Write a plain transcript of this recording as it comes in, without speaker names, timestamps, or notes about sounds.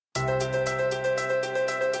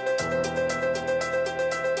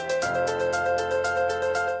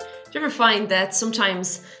ever find that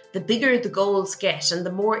sometimes the bigger the goals get and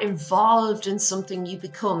the more involved in something you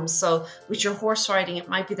become? So with your horse riding, it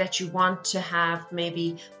might be that you want to have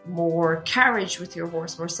maybe more carriage with your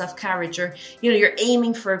horse, more self-carriage, or you're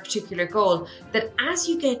aiming for a particular goal, that as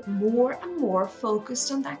you get more and more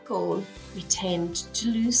focused on that goal, we tend to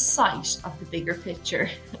lose sight of the bigger picture.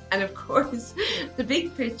 And of course, the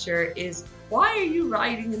big picture is, why are you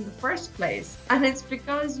riding in the first place? And it's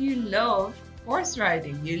because you love horse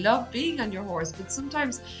riding. You love being on your horse, but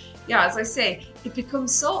sometimes, as I say, it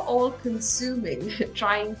becomes so all-consuming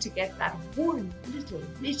trying to get that one little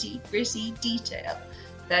nitty-gritty detail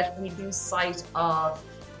that we lose sight of,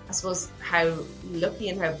 I suppose, how lucky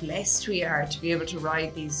and how blessed we are to be able to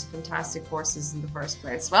ride these fantastic horses in the first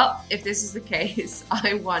place. Well, if this is the case,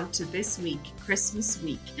 I want to this week, Christmas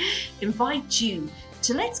week, invite you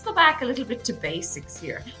to let's go back a little bit to basics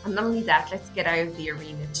here. And not only that, let's get out of the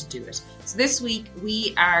arena to do it. So this week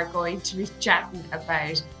we are going to be chatting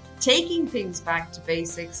about taking things back to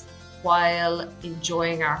basics while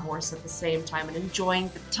enjoying our horse at the same time, and enjoying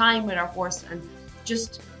the time with our horse, and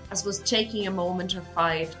just, I suppose, taking a moment or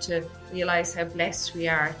 5 to realize how blessed we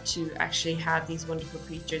are to actually have these wonderful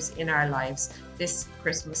creatures in our lives this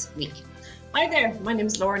Christmas week. Hi there, my name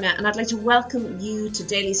is Lorna, and I'd like to welcome you to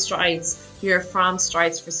Daily Strides here from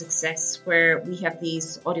Strides for Success, where we have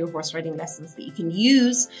these audio horse riding lessons that you can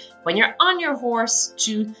use when you're on your horse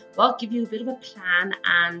to, give you a bit of a plan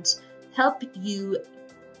and help you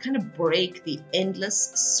kind of break the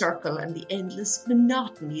endless circle and the endless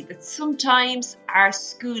monotony that sometimes our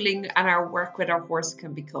schooling and our work with our horse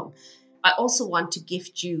can become. I also want to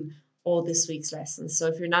gift you all this week's lessons. So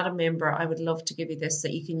if you're not a member, I would love to give you this,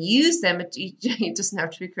 that you can use them. It doesn't have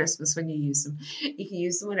to be Christmas when you use them. You can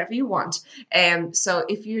use them whenever you want. So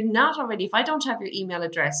if you're not already, if I don't have your email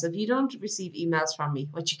address, so if you don't receive emails from me,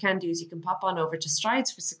 what you can do is you can pop on over to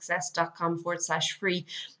stridesforsuccess.com/free,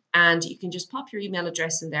 and you can just pop your email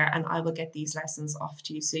address in there, and I will get these lessons off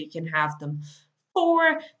to you so you can have them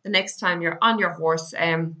for the next time you're on your horse.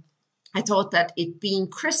 I thought that it being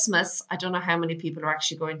Christmas, I don't know how many people are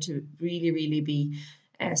actually going to really be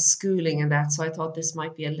schooling and that. So I thought this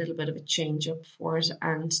might be a little bit of a change up for it,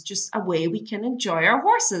 and just a way we can enjoy our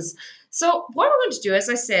horses. So what we're going to do, as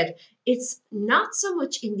I said, it's not so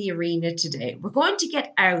much in the arena today. We're going to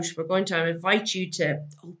get out. We're going to invite you to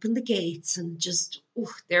open the gates and just,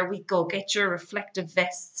 there we go, get your reflective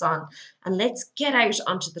vests on, and let's get out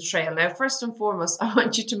onto the trail. Now, first and foremost, I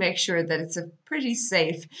want you to make sure that it's a pretty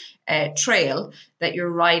safe trail that you're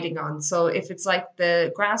riding on. So if it's like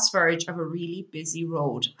the grass verge of a really busy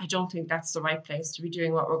road, I don't think that's the right place to be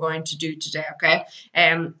doing what we're going to do today, okay?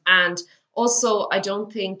 And also, I don't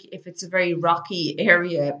think if it's a very rocky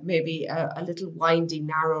area, maybe a little windy,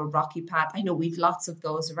 narrow, rocky path. I know we've lots of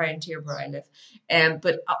those around here where I live,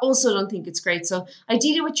 but I also don't think it's great. So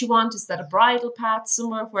ideally what you want is that a bridle path,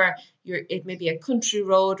 somewhere where it may be a country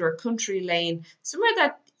road or a country lane, somewhere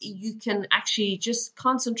that you can actually just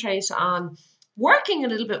concentrate on working a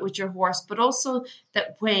little bit with your horse, but also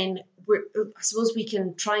that when I suppose we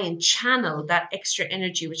can try and channel that extra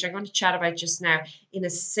energy, which I'm going to chat about just now, in a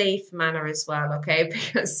safe manner as well, okay?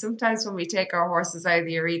 Because sometimes when we take our horses out of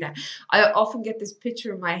the arena, I often get this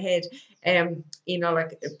picture in my head,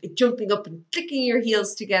 like jumping up and clicking your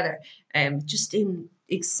heels together, just in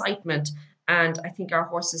excitement. And I think our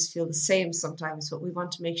horses feel the same sometimes, but we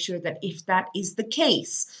want to make sure that if that is the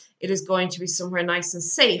case, it is going to be somewhere nice and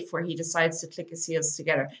safe where he decides to click his heels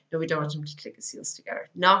together. No, we don't want him to click his heels together.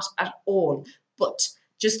 Not at all, but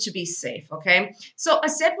just to be safe, okay? So I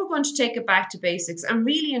said we're going to take it back to basics. And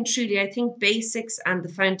really and truly, I think basics and the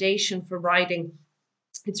foundation for riding,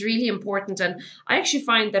 it's really important. And I actually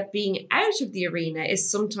find that being out of the arena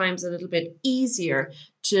is sometimes a little bit easier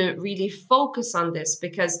to really focus on this,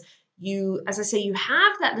 because you, as I say, you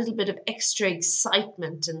have that little bit of extra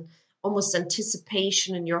excitement and almost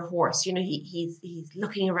anticipation in your horse. He's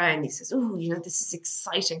looking around, he says, this is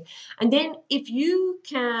exciting. And then if you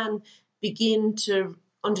can begin to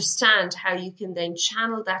understand how you can then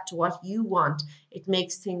channel that to what you want, it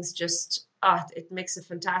makes things just, it makes it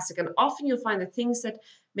fantastic. And often you'll find that things that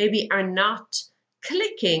maybe are not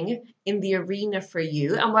clicking in the arena for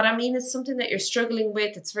you, and what I mean is something that you're struggling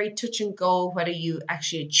with, it's very touch and go whether you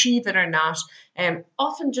actually achieve it or not,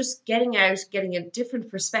 often just getting out, getting a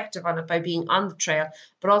different perspective on it by being on the trail,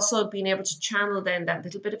 but also being able to channel then that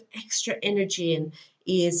little bit of extra energy in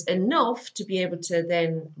is enough to be able to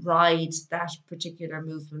then ride that particular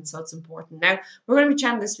movement. So it's important. Now, we're going to be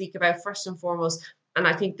chatting this week about, first and foremost, and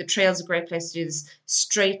I think the trail is a great place to do this,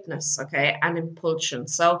 straightness, okay, and impulsion.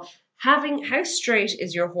 So how straight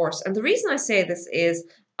is your horse? And the reason I say this is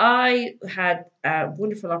I had a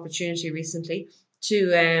wonderful opportunity recently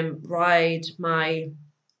to ride my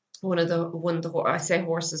I say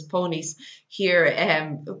horses, ponies here.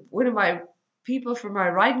 One of my people for my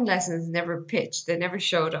riding lessons never pitched; they never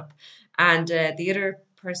showed up, and the other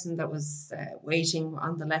person that was waiting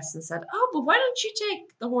on the lesson said, "Oh, but why don't you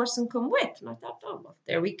take the horse and come with?" And I thought, "Oh, well,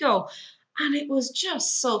 there we go." And it was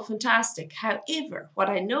just so fantastic. However, what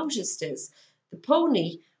I noticed is the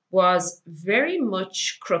pony was very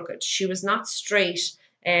much crooked. She was not straight.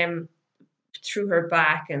 Through her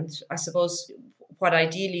back. And I suppose what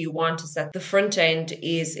ideally you want is that the front end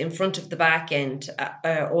is in front of the back end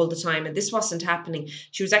all the time. And this wasn't happening.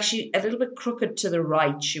 She was actually a little bit crooked to the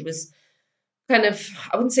right. She was kind of,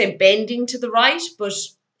 I wouldn't say bending to the right, but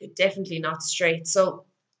definitely not straight. So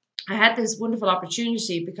I had this wonderful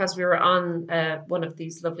opportunity because we were on one of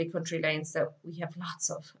these lovely country lanes that we have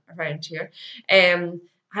lots of around here.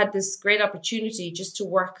 Had this great opportunity just to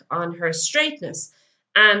work on her straightness.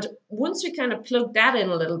 And once we kind of plugged that in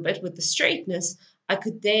a little bit with the straightness, I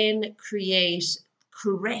could then create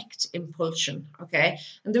correct impulsion. Okay.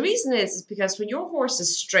 And the reason is because when your horse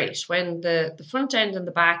is straight, when the front end and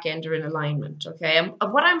the back end are in alignment, okay. And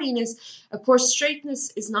what I mean is, of course,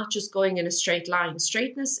 straightness is not just going in a straight line.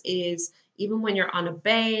 Straightness is even when you're on a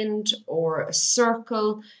bend or a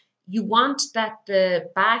circle, you want that the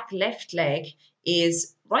back left leg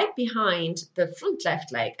is right behind the front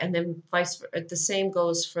left leg, and then the same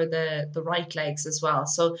goes for the right legs as well.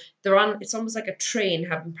 So they're on, it's almost like a train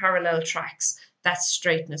having parallel tracks. That's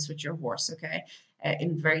straightness with your horse, okay,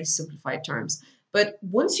 in very simplified terms. But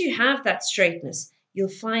once you have that straightness, you'll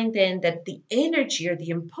find then that the energy or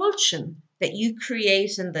the impulsion that you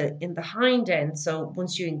create in the hind end. So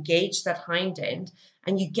once you engage that hind end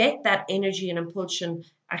and you get that energy and impulsion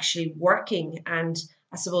actually working and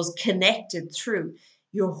I suppose connected through,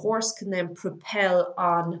 your horse can then propel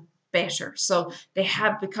on better. So they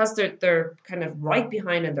have, because they're kind of right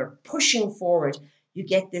behind and they're pushing forward, you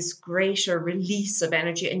get this greater release of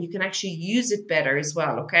energy and you can actually use it better as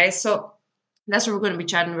well. Okay. So that's what we're going to be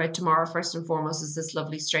chatting about tomorrow. First and foremost is this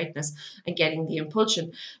lovely straightness and getting the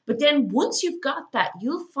impulsion. But then once you've got that,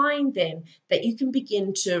 you'll find then that you can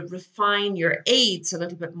begin to refine your aids a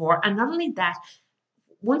little bit more. And not only that,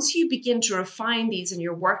 once you begin to refine these and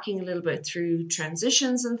you're working a little bit through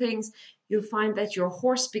transitions and things, you'll find that your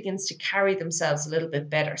horse begins to carry themselves a little bit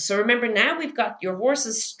better. So remember, now we've got your horse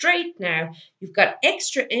is straight now, you've got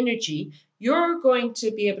extra energy. You're going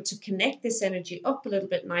to be able to connect this energy up a little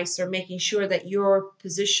bit nicer, making sure that your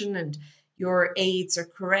position and your aids are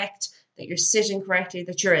correct, that you're sitting correctly,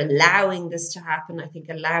 that you're allowing this to happen. I think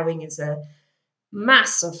allowing is a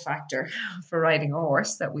massive factor for riding a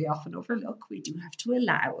horse that we often overlook. We do have to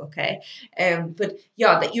allow, okay? But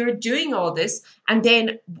yeah, that you're doing all this, and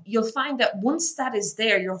then you'll find that once that is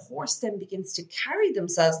there, your horse then begins to carry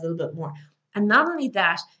themselves a little bit more. And not only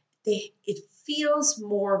that, it feels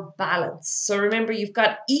more balanced. So remember, you've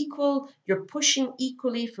got you're pushing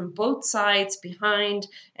equally from both sides behind.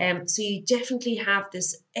 So you definitely have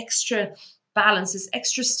this extra balance, this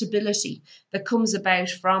extra stability that comes about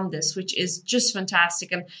from this, which is just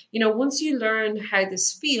fantastic. And once you learn how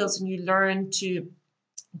this feels and you learn to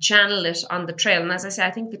channel it on the trail, and as I say,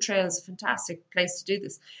 I think the trail is a fantastic place to do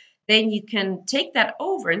this, then you can take that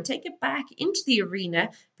over and take it back into the arena,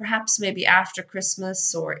 perhaps maybe after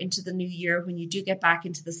Christmas or into the new year when you do get back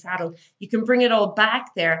into the saddle. You can bring it all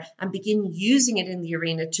back there and begin using it in the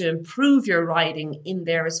arena to improve your riding in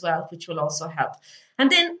there as well, which will also help. And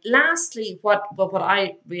then lastly, what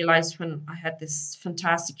I realized when I had this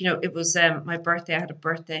fantastic, it was my birthday. I had a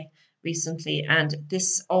birthday recently, and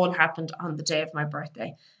this all happened on the day of my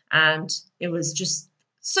birthday. And it was just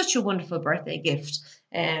such a wonderful birthday gift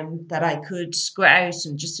that I could go out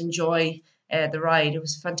and just enjoy the ride. It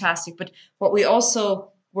was fantastic. But what we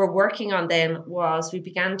also were working on then was we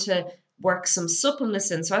began to work some suppleness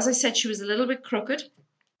in. So as I said, she was a little bit crooked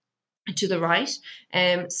to the right.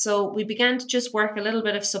 So we began to just work a little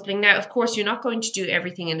bit of suppling. Now, of course, you're not going to do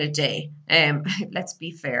everything in a day. Let's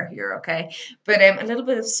be fair here, okay? But a little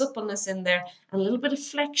bit of suppleness in there, a little bit of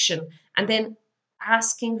flexion, and then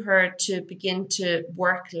asking her to begin to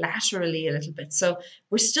work laterally a little bit. So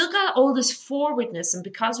we're still got all this forwardness, and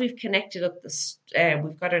because we've connected up this,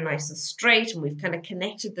 we've got her nice and straight, and we've kind of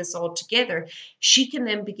connected this all together, she can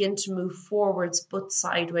then begin to move forwards but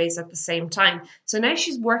sideways at the same time. So now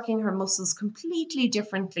she's working her muscles completely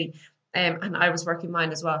differently. And I was working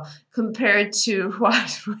mine as well, compared to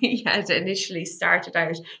what we had initially started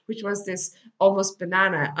out, which was this almost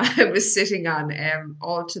banana I was sitting on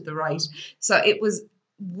all to the right. So it was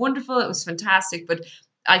wonderful. It was fantastic. But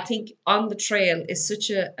I think on the trail is such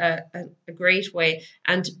a great way.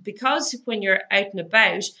 And because when you're out and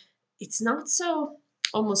about, it's not so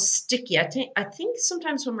almost sticky. I think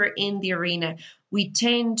sometimes when we're in the arena, we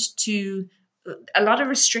tend to a lot of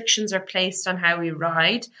restrictions are placed on how we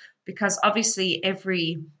ride because obviously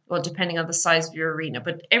well, depending on the size of your arena,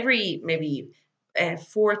 but every maybe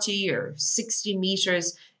 40 or 60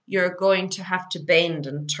 meters, you're going to have to bend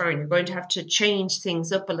and turn. You're going to have to change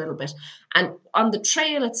things up a little bit. And on the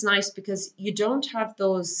trail, it's nice because you don't have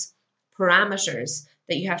those parameters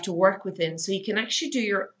that you have to work within. So you can actually do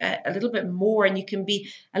your a little bit more, and you can be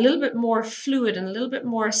a little bit more fluid and a little bit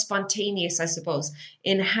more spontaneous, I suppose,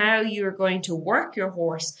 in how you're going to work your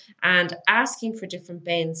horse and asking for different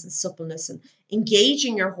bends and suppleness and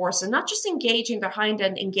engaging your horse, and not just engaging their hind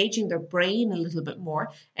end, engaging their brain a little bit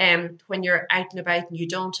more. When you're out and about and you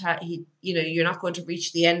don't have, you're not going to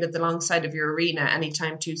reach the end of the long side of your arena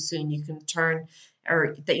anytime too soon. You can turn,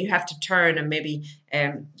 or that you have to turn and maybe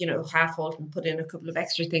half halt and put in a couple of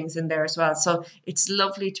extra things in there as well. So it's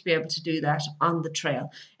lovely to be able to do that on the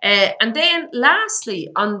trail. And then lastly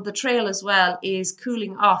on the trail as well is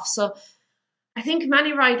cooling off. So I think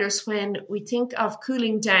many riders, when we think of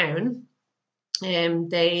cooling down,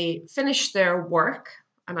 they finish their work,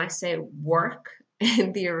 and I say work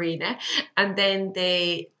in the arena, and then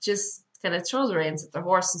they just kind of throw the reins at the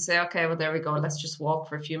horse and say, okay, well, there we go. Let's just walk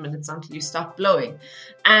for a few minutes until you stop blowing.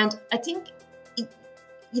 And I think,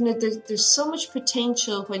 there's so much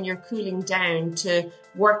potential when you're cooling down to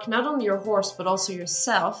work not only your horse, but also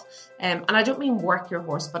yourself. And I don't mean work your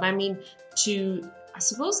horse, but I mean to, I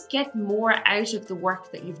suppose, get more out of the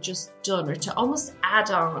work that you've just done, or to almost add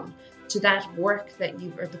on to that work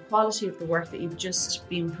or the quality of the work that you've just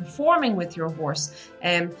been performing with your horse,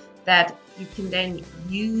 that you can then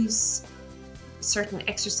use certain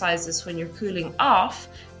exercises when you're cooling off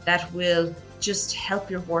that will just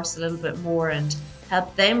help your horse a little bit more and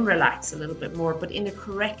help them relax a little bit more, but in a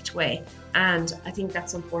correct way. And I think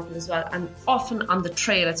that's important as well. And often on the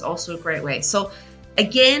trail, it's also a great way. So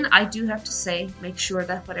again, I do have to say, make sure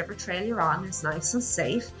that whatever trail you're on is nice and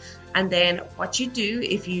safe. And then what you do,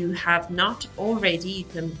 if you have not already, you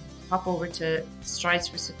can pop over to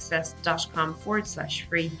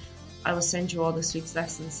stridesforsuccess.com/free. I will send you all this week's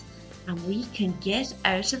lessons, and we can get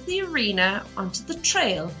out of the arena onto the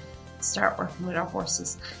trail, start working with our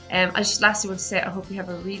horses. I just lastly want to say, I hope you have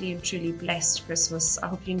a really and truly blessed Christmas. I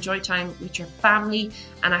hope you enjoy time with your family,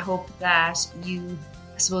 and I hope that you,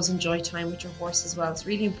 I suppose, enjoy time with your horse as well. It's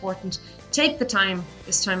really important. Take the time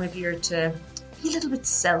this time of year to be a little bit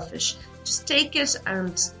selfish. Just take it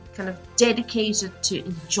and kind of dedicate it to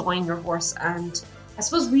enjoying your horse, and I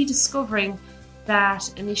suppose rediscovering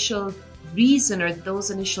that initial reason or those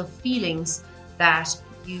initial feelings that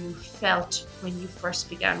you felt when you first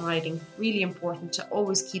began riding. Really important to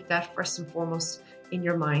always keep that first and foremost in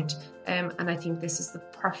your mind. And I think this is the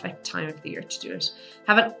perfect time of the year to do it.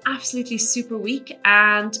 Have an absolutely super week,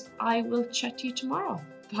 and I will chat to you tomorrow.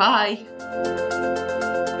 Bye.